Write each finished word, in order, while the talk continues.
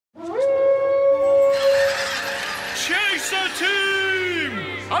Chaser team,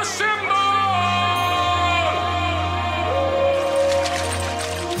 assemble!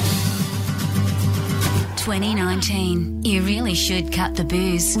 2019. You really should cut the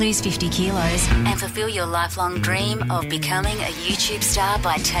booze, lose 50 kilos, and fulfill your lifelong dream of becoming a YouTube star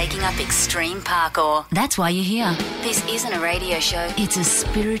by taking up extreme parkour. That's why you're here. This isn't a radio show. It's a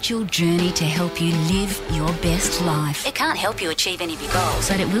spiritual journey to help you live your best life. It can't help you achieve any of your goals,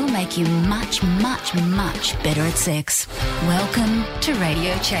 but it will make you much, much, much better at sex. Welcome to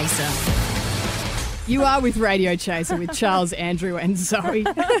Radio Chaser. You are with Radio Chaser with Charles, Andrew and Zoe.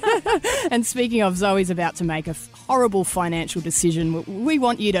 And speaking of, Zoe's about to make a horrible financial decision. We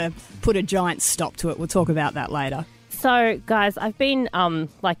want you to put a giant stop to it. We'll talk about that later. So, guys, I've been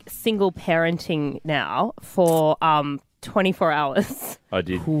single parenting now for 24 hours. Oh,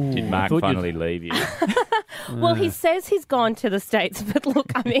 did Mark finally leave you? Well, he says he's gone to the States, but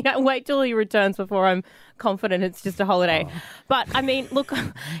look, I mean, wait till he returns before I'm confident it's just a holiday. Oh. But, I mean, look,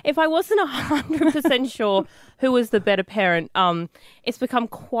 if I wasn't 100% sure who was the better parent, it's become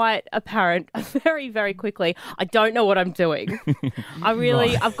quite apparent very, very quickly. I don't know what I'm doing.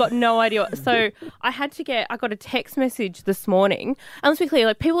 I've got no idea. So I got a text message this morning. And let's be clear,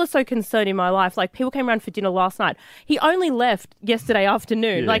 like, people are so concerned in my life. Like, people came around for dinner last night. He only left yesterday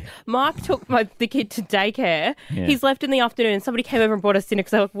afternoon. Yeah. Like, Mark took the kid to daycare. Yeah. He's left in the afternoon. Somebody came over and brought us dinner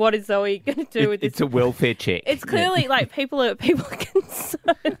because they're like, what is Zoe going to do with this? It's a welfare check. It's clearly like people are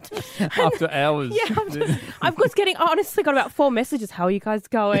concerned. After hours. Yeah, I honestly got about 4 messages. How are you guys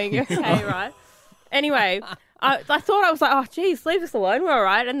going? Okay, right. Anyway, I thought, I was like, oh, geez, leave us alone. We're all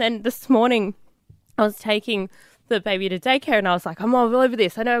right. And then this morning I was taking the baby to daycare and I was like, I'm all over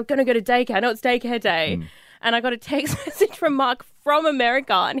this. I know I'm going to go to daycare. I know it's daycare day. And I got a text message from Mark from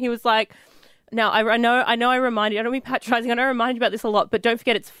America and he was like, now, I know I remind you, I don't be patronising, I know I remind you about this a lot, but don't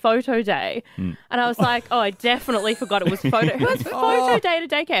forget it's photo day. And I was like, oh, I definitely forgot it was photo. Who has photo day at a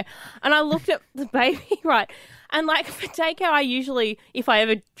daycare? And I looked at the baby, right, and like for daycare, I usually, if I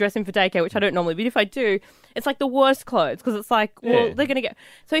ever dress him for daycare, which I don't normally, but if I do, it's like the worst clothes because it's like, well, they're going to get...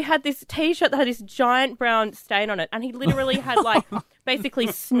 So he had this T-shirt that had this giant brown stain on it and he literally had like basically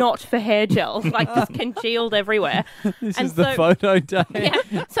snot for hair gel, like just congealed everywhere. This is the photo day.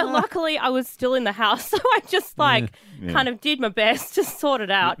 Yeah. So luckily I was still in the house, so I just kind of did my best to sort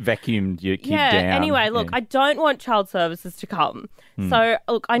it out. Vacuumed your kid down. Anyway, look, I don't want child services to come. So,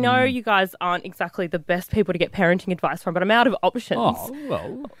 look, I know you guys aren't exactly the best people to get parenting advice from, but I'm out of options. Oh,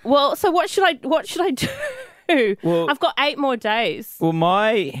 well. Well, so what should I do? Well, I've got 8 more days. Well,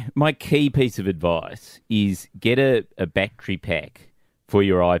 my key piece of advice is get a battery pack for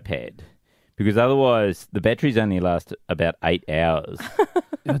your iPad because otherwise the batteries only last about 8 hours.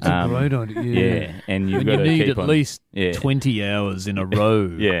 That's a great idea. Yeah, and you need at least 20 hours in a row.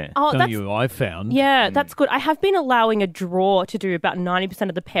 I found. Yeah, that's good. I have been allowing a drawer to do about 90%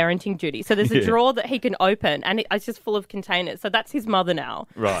 of the parenting duty. So there's a drawer that he can open, and it's just full of containers. So that's his mother now.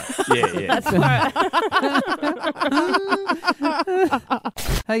 Right. Yeah. That's right.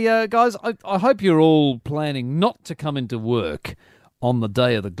 Hey, guys, I hope you're all planning not to come into work on the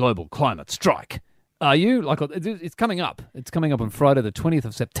day of the global climate strike. Are you? Like, it's coming up. It's coming up on Friday, the 20th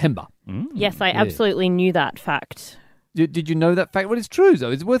of September. Yes, I absolutely knew that fact. Did you know that fact? Well, it's true, though.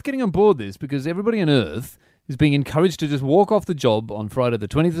 It's worth getting on board this because everybody on Earth is being encouraged to just walk off the job on Friday, the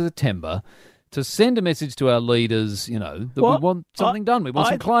 20th of September, to send a message to our leaders, that we want something done. We want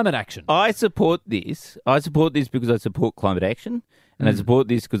some climate action. I support this. I support this because I support climate action, and I support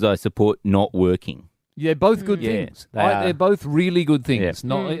this because I support not working. Yeah, both good things. They're both really good things.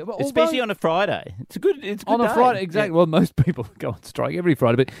 Yeah. Especially on a Friday. It's a good on a day. Friday, exactly. Yeah. Well, most people go on strike every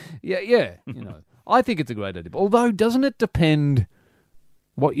Friday, but I think it's a great idea. Although, doesn't it depend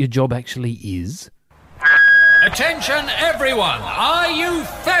what your job actually is? Attention, everyone! Are you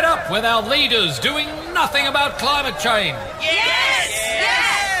fed up with our leaders doing nothing about climate change?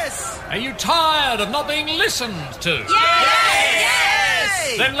 Yes! Are you tired of not being listened to? Yes!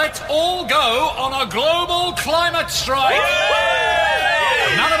 Then let's all go on a global climate strike.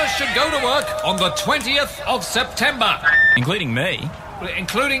 None of us should go to work on the 20th of September. Including me.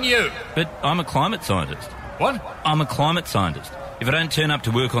 Including you. But I'm a climate scientist. What? I'm a climate scientist. If I don't turn up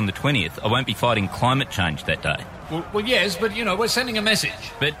to work on the 20th, I won't be fighting climate change that day. Well, yes, but, we're sending a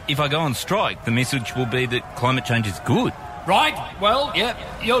message. But if I go on strike, the message will be that climate change is good. Right. Well, yeah,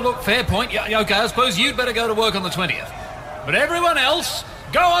 fair point. Yeah, okay, I suppose you'd better go to work on the 20th. But everyone else,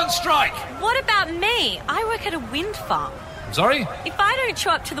 go on strike. What about me? I work at a wind farm. Sorry? If I don't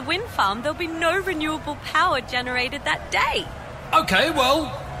show up to the wind farm, there'll be no renewable power generated that day. Okay,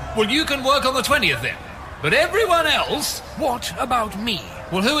 well, you can work on the 20th then. But everyone else, what about me?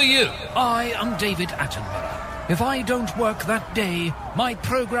 Well, who are you? I am David Attenborough. If I don't work that day, my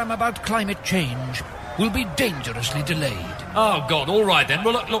programme about climate change will be dangerously delayed. Oh, God, all right then.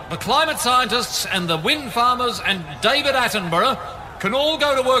 Well, look, the climate scientists and the wind farmers and David Attenborough can all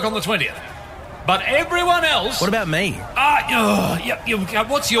go to work on the 20th. But everyone else... What about me?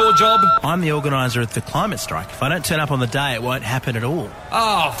 What's your job? I'm the organiser of the climate strike. If I don't turn up on the day, it won't happen at all.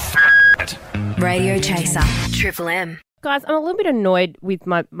 Oh, it. Radio Chaser, Triple M. Guys, I'm a little bit annoyed with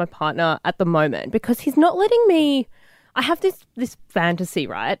my partner at the moment because he's not letting me... I have this fantasy,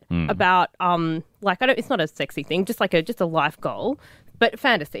 right, about it's not a sexy thing, just a life goal, but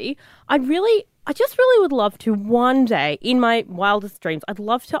fantasy. I just really would love to one day, in my wildest dreams, I'd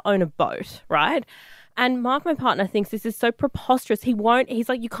love to own a boat, right? And Mark, my partner, thinks this is so preposterous. He's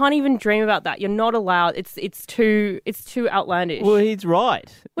like, you can't even dream about that. You're not allowed. It's too outlandish. Well, he's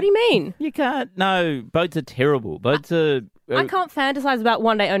right. What do you mean? You can't. No, boats are terrible. Boats are. I can't fantasize about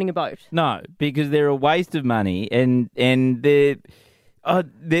one day owning a boat. No, because they're a waste of money, and they're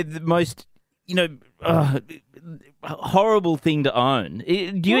the most horrible thing to own.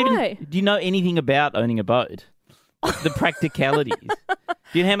 Do you know anything about owning a boat? The practicalities.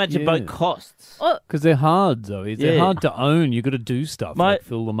 Do you know how much a boat costs? Because they're hard, Zoe. They're hard to own. You've got to do stuff like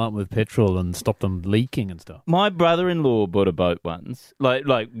fill them up with petrol and stop them leaking and stuff. My brother-in-law bought a boat once, like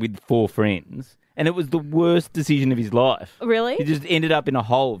with 4 friends, and it was the worst decision of his life. Really? He just ended up in a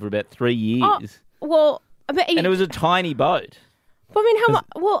hole for about 3 years. And it was a tiny boat. But I mean, how much?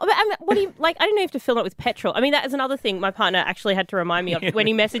 Well, what do you like? I didn't know you have to fill it with petrol. I mean, that is another thing my partner actually had to remind me of when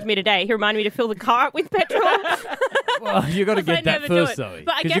he messaged me today. He reminded me to fill the car up with petrol. Well, you got to get that first, Zoe.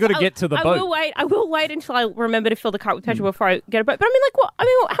 Because you got to get to the boat. I will wait until I remember to fill the car up with petrol before I get a boat. But I mean, like, what? I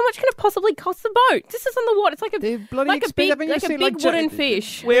mean, how much can it possibly cost the boat? This is on the water. It's like a big wooden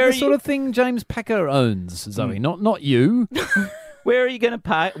fish. The sort of thing James Packer owns, Zoe. Not you. Where are you going to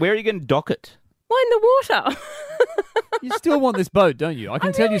pay? Where are you going to dock it? Why in the water? You still want this boat, don't you? I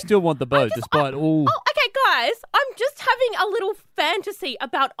can tell you still want the boat despite all... Oh, okay, guys. I'm just having a little fantasy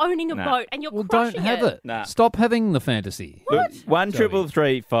about owning a boat and you're crushing don't have it. Nah. Stop having the fantasy. What?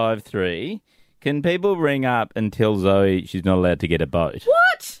 1-333-53. Can people ring up and tell Zoe she's not allowed to get a boat?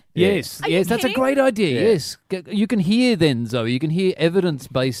 What? Yes, that's a great idea. Yeah. Yes, you can hear then, Zoe. You can hear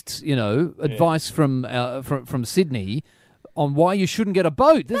evidence-based, advice from Sydney on why you shouldn't get a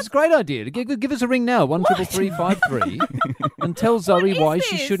boat. This is a great idea. Give us a ring now, 1-333-53, and tell Zoe why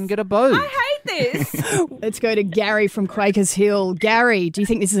she shouldn't get a boat. I hate this. Let's go to Gary from Quakers Hill. Gary, do you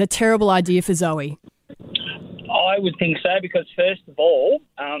think this is a terrible idea for Zoe? I would think so because, first of all,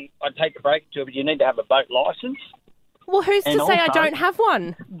 I'd take a break to it, but you need to have a boat licence. Well, who's to say I don't have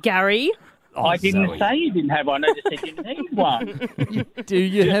one, Gary? I didn't say you didn't have one. I just said you need one. Do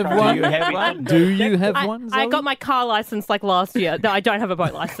you have one? Do you have one? Do you have one, Zoe? I got my car licence like last year. No, I don't have a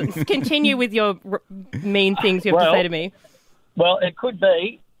boat licence. Continue with your mean things you have to say to me. Well, it could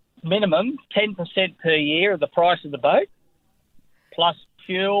be minimum 10% per year of the price of the boat, plus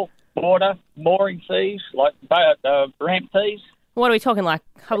fuel, water, mooring fees, like ramp fees. What are we talking, like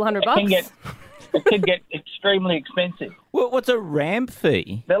a couple $100? It can get extremely expensive. Well, what's a ramp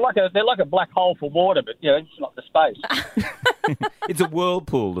fee? They're like a black hole for water, but it's not the space. It's a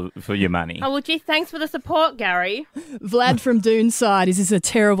whirlpool for your money. Oh, well, gee, thanks for the support, Gary. Vlad from Doonside, is this a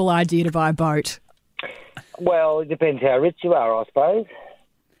terrible idea to buy a boat? Well, it depends how rich you are, I suppose.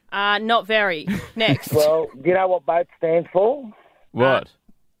 Not very. Next. Well, do you know what boat stands for? What?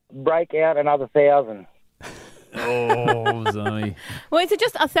 Break out another 1,000. Oh, Zoe. Well, is it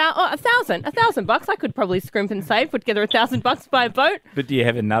just $1,000? $1,000? I could probably scrimp and save, put together $1,000 to buy a boat. But do you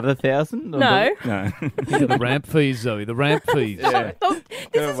have another 1,000? No. No. The ramp fees, Zoe. The ramp fees. Yeah.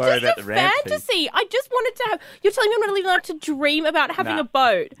 This is just a fantasy. I just wanted to have... You're telling me I'm not even allowed to dream about having a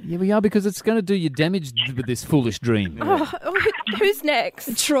boat? Yeah, we are, because it's going to do you damage with this foolish dream. Who's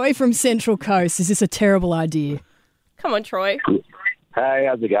next? Troy from Central Coast, is this a terrible idea? Come on, Troy. Hey,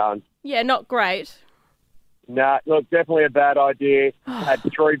 how's it going? Yeah, not great. No, look, definitely a bad idea. Had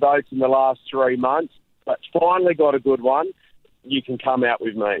 3 boats in the last 3 months, but finally got a good one. You can come out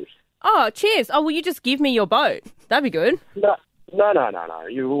with me. Oh, cheers. Oh, will you just give me your boat? That'd be good. No.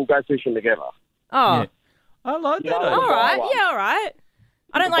 You will go fishing together. Oh. Yeah. I like that. All right. Yeah, all right.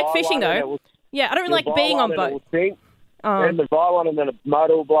 I don't like fishing, though. Yeah, I don't really like being on boats. Then the buy one and then a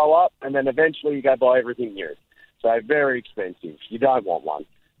motor will blow up, and then eventually you go buy everything new. So very expensive. You don't want one.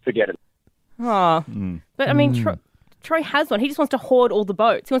 Forget it. Oh. But, I mean, Troy has one. He just wants to hoard all the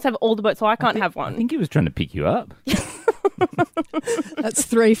boats. He wants to have all the boats, so I can't have one. I think he was trying to pick you up. That's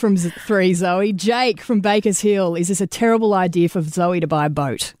 3 from 3, Zoe. Jake from Bakers Hill, is this a terrible idea for Zoe to buy a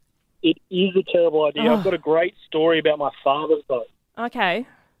boat? It is a terrible idea. I've got a great story about my father's boat. Okay.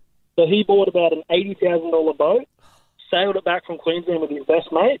 So he bought about an $80,000 boat, sailed it back from Queensland with his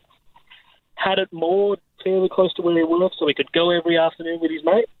best mate, had it moored fairly close to where he worked so he could go every afternoon with his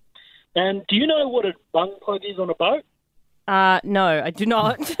mate. And do you know what a bung plug is on a boat? No, I do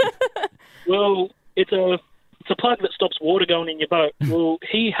not. Well, it's a plug that stops water going in your boat. Well,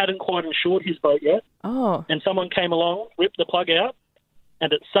 he hadn't quite insured his boat yet. Oh. And someone came along, ripped the plug out,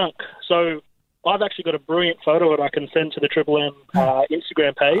 and it sunk. So I've actually got a brilliant photo that I can send to the Triple M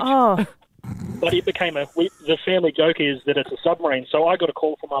Instagram page. Oh. But it became the family joke is that it's a submarine. So I got a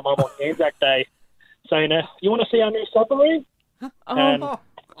call from my mum on Anzac Day saying, you want to see our new submarine? And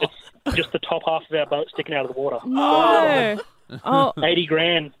it's just the top half of our boat sticking out of the water. No. Oh. 80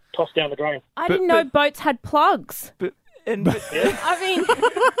 grand tossed down the drain. I didn't know boats had plugs. I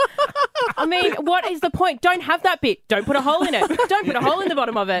mean, what is the point? Don't have that bit. Don't put a hole in it. Don't put a hole in the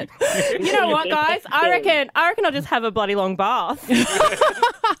bottom of it. You know what, guys? I reckon I'll just have a bloody long bath.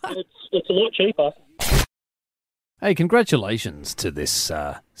 It's a lot cheaper. Hey, congratulations to this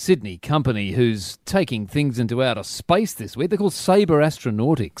Sydney company who's taking things into outer space this week. They're called Sabre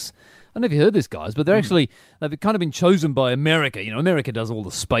Astronautics. I don't know if you heard this, guys, but they've kind of been chosen by America. You know, America does all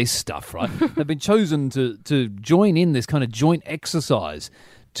the space stuff, right? They've been chosen to join in this kind of joint exercise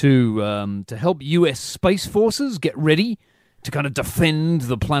to help US Space Forces get ready to kind of defend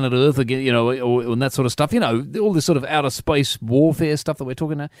the planet Earth again, you know, and that sort of stuff. You know, all this sort of outer space warfare stuff that we're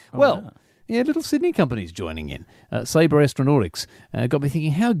talking about. Yeah, little Sydney companies joining in. Sabre Astronautics got me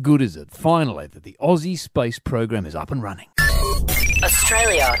thinking, how good is it, finally, that the Aussie Space Program is up and running?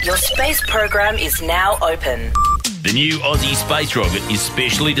 Australia, your space program is now open. The new Aussie Space Rocket is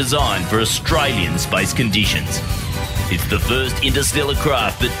specially designed for Australian space conditions. It's the first interstellar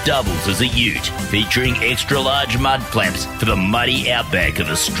craft that doubles as a ute, featuring extra-large mud flaps for the muddy outback of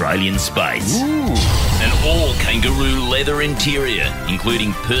Australian space. Ooh. An all-kangaroo leather interior,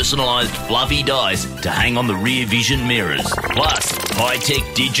 including personalised fluffy dice to hang on the rear vision mirrors. Plus,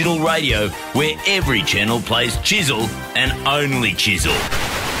 high-tech digital radio where every channel plays Chisel and only Chisel.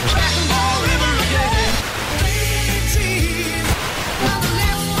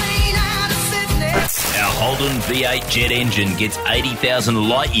 Our Holden V8 jet engine gets 80,000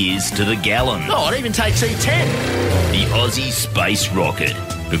 light years to the gallon. Oh, it even takes E10. The Aussie Space Rocket,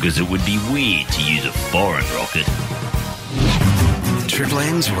 because it would be weird to use a foreign rocket. Triple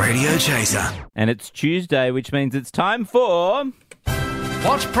M's Radio Chaser. And it's Tuesday, which means it's time for...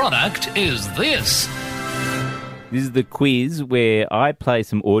 What product is this? This is the quiz where I play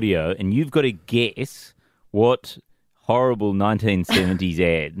some audio and you've got to guess what horrible 1970s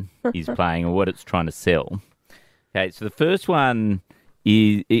ad is playing or what it's trying to sell. Okay, so the first one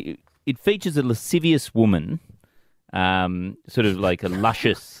is it features a lascivious woman, sort of like a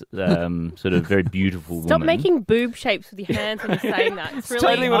luscious, sort of very beautiful woman. Stop making boob shapes with your hands when you're saying that. It's really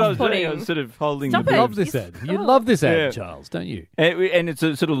totally what I was off-putting. doing. I was sort of holding Stop the it. boobs. Love this ad. You love this ad, Charles, don't you? And it's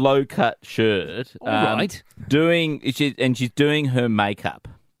a sort of low-cut shirt. All right. She's doing her makeup.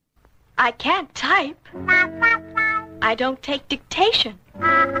 I can't type. I don't take dictation.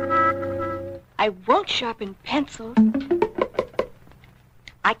 I won't sharpen pencils.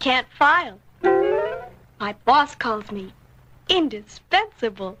 I can't file. My boss calls me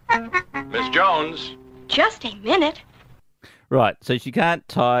indispensable. Miss Jones. Just a minute. Right, so she can't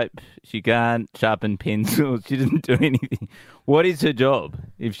type, she can't sharpen pencils, she doesn't do anything. What is her job?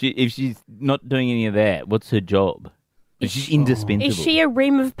 If she's not doing any of that, what's her job? She's indispensable. Is she a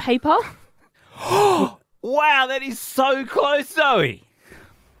ream of paper? Wow, that is so close, Zoe.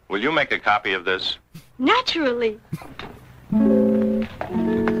 Will you make a copy of this? Naturally. So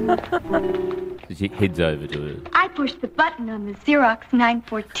she heads over to her. I push the button on the Xerox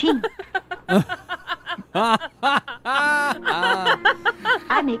 914. I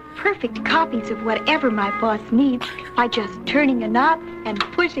make perfect copies of whatever my boss needs by just turning a knob and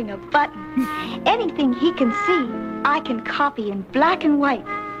pushing a button. Anything he can see, I can copy in black and white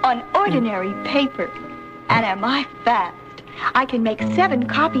on ordinary paper. And am I fast? I can make 7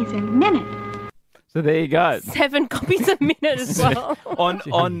 copies in a minute. So there you go. 7 copies a minute as well. on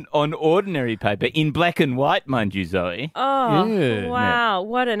ordinary paper, in black and white, mind you, Zoe. Oh, Yeah. wow.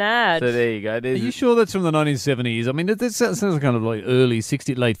 What an ad. So there you go. Are you sure that's from the 1970s? I mean, that sounds kind of like early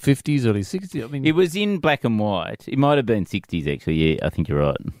 60s, late 50s, early 60s. I mean, it was in black and white. It might have been 60s, actually. Yeah, I think you're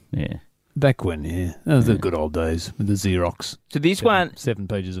right. Yeah. back when, yeah. Those are the good old days with the Xerox. So this 7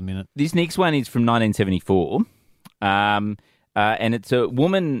 pages a minute. This next one is from 1974. And it's a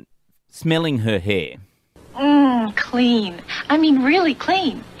woman smelling her hair. Clean. I mean, really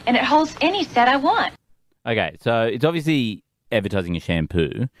clean. And it holds any set I want. Okay, so it's obviously advertising a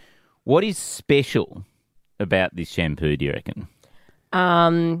shampoo. What is special about this shampoo, do you reckon?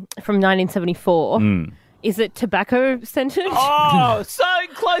 from 1974. Is it tobacco scented? Oh, so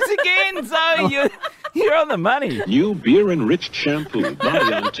close again, Zoe. You're on the money. New beer-enriched shampoo,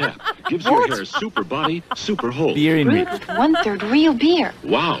 Body on Tap. Gives your hair super body, super hold. Brewed with 1/3 real beer.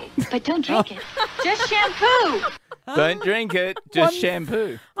 Wow. But don't drink it. Just shampoo. Don't drink it, just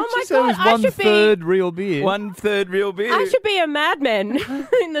shampoo. Oh my So God, it's I should be... 1/3 real beer. 1/3 real beer. I should be a madman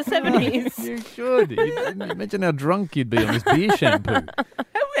in the 70s. You should. Imagine how drunk you'd be on this beer shampoo.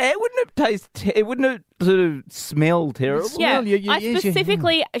 Wouldn't it taste? Wouldn't it sort of smell terrible? Yeah, Well, I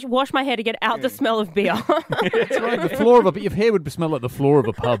specifically wash my hair to get out the smell of beer. That's right. The floor of your hair would smell like the floor of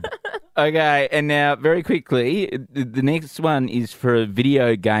a pub. Okay, and now very quickly, the next one is for a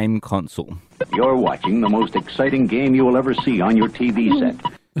video game console. You're watching the most exciting game you will ever see on your TV set.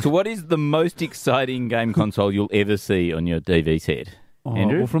 So what is the most exciting game console you'll ever see on your TV set,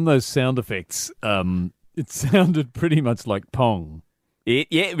 Andrew? Well, from those sound effects, it sounded pretty much like Pong.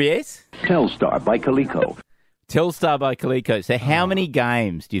 Yes? Telstar by Coleco. Telstar by Coleco. So how many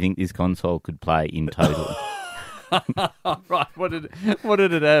games do you think this console could play in total? Right, what did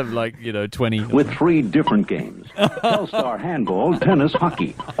it have? 20? With 3 different games. Telstar handball, tennis,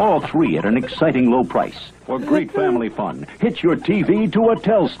 hockey. All 3 at an exciting low price. For great family fun, hitch your TV to a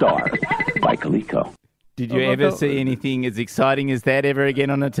Telstar by Coleco. Did you ever see anything as exciting as that ever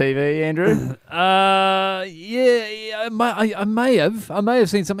again on a TV, Andrew? Yeah, I may have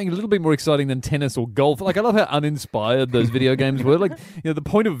seen something a little bit more exciting than tennis or golf. I love how uninspired those video games were. The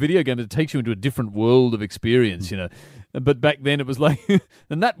point of a video game is it takes you into a different world of experience, But back then it was like,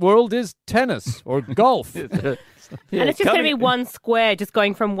 and that world is tennis or golf. And it's just going to be one square just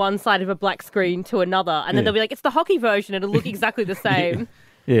going from one side of a black screen to another. And then they'll be like, it's the hockey version. It'll look exactly the same.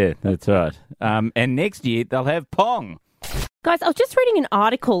 Yeah, that's right. And next year they'll have Pong. Guys, I was just reading an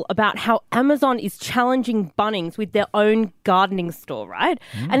article about how Amazon is challenging Bunnings with their own gardening store, right?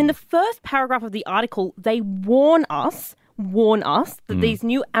 And in the first paragraph of the article, they warn us that these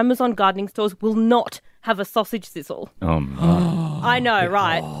new Amazon gardening stores will not have a sausage sizzle. Oh, my. I know,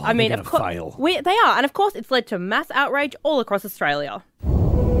 right? I mean, of course, fail. They are. And of course, it's led to mass outrage all across Australia.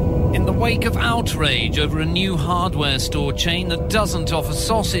 In the wake of outrage over a new hardware store chain that doesn't offer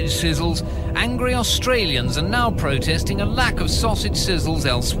sausage sizzles, angry Australians are now protesting a lack of sausage sizzles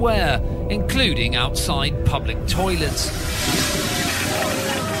elsewhere, including outside public toilets.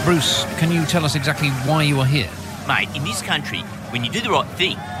 Bruce, can you tell us exactly why you are here? Mate, in this country, when you do the right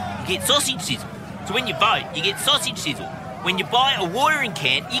thing, you get sausage sizzle. So when you vote, you get sausage sizzle. When you buy a watering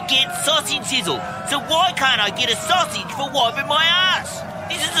can, you get sausage sizzle. So why can't I get a sausage for wiping my ass?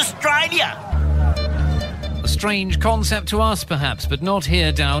 This is Australia. A strange concept to us, perhaps, but not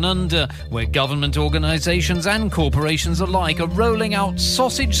here down under, where government organisations and corporations alike are rolling out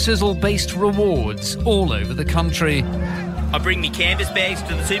sausage sizzle-based rewards all over the country. I bring me canvas bags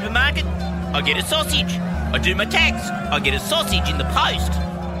to the supermarket, I get a sausage. I do my tax, I get a sausage in the post.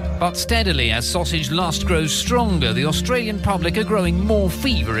 But steadily, as sausage lust grows stronger, the Australian public are growing more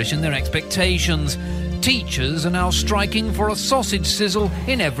feverish in their expectations. Teachers are now striking for a sausage sizzle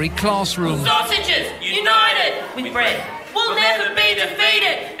in every classroom. Sausages, united with bread, will never be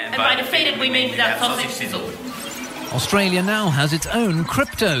defeated. And by defeated, we mean without sausage sizzle. Australia now has its own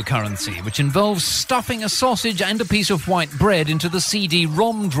cryptocurrency, which involves stuffing a sausage and a piece of white bread into the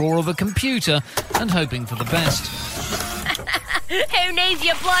CD-ROM drawer of a computer and hoping for the best. Who needs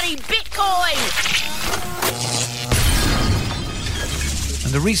your bloody Bitcoin?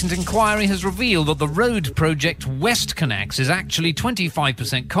 And a recent inquiry has revealed that the road project WestConnex is actually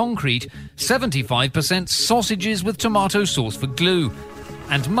 25% concrete, 75% sausages with tomato sauce for glue,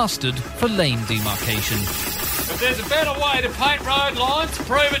 and mustard for lane demarcation. If there's a better way to paint road lines,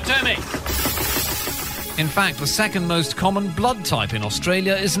 prove it to me. In fact, the second most common blood type in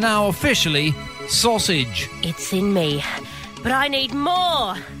Australia is now officially sausage. It's in me, but I need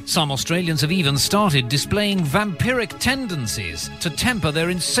more. Some Australians have even started displaying vampiric tendencies to temper their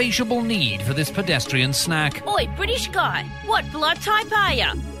insatiable need for this pedestrian snack. Oi, British guy, what blood type are you?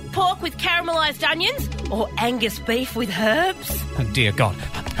 Pork with caramelised onions or Angus beef with herbs? Oh, dear God.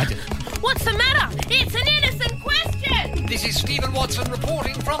 What's the matter? It's an innocent question! This is Stephen Watson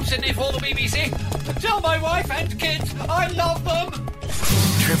reporting from Sydney for the BBC. Tell my wife and kids I love them.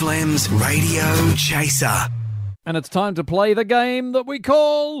 Triple M's Radio Chaser. And it's time to play the game that we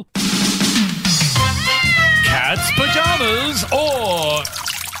call... Cat's Pyjamas or...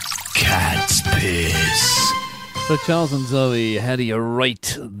 Cat's Piss. So Charles and Zoe, how do you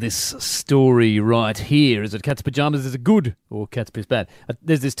rate this story right here? Is it Cat's Pyjamas, is it good, or Cat's Piss bad?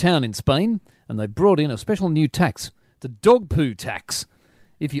 There's this town in Spain, and they brought in a special new tax. It's a dog poo tax.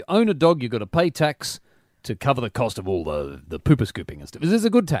 If you own a dog, you've got to pay tax, to cover the cost of all the pooper scooping and stuff. Is this a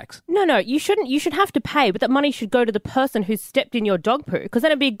good tax? No, you shouldn't. You should have to pay, but that money should go to the person who's stepped in your dog poo, because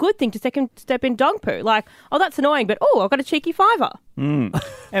then it'd be a good thing to step in dog poo. Like, oh, that's annoying, but I've got a cheeky $5.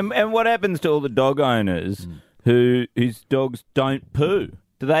 And what happens to all the dog owners whose dogs don't poo?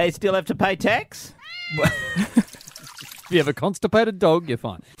 Do they still have to pay tax? If you have a constipated dog, you're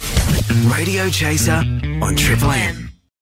fine. Radio Chaser on Triple M.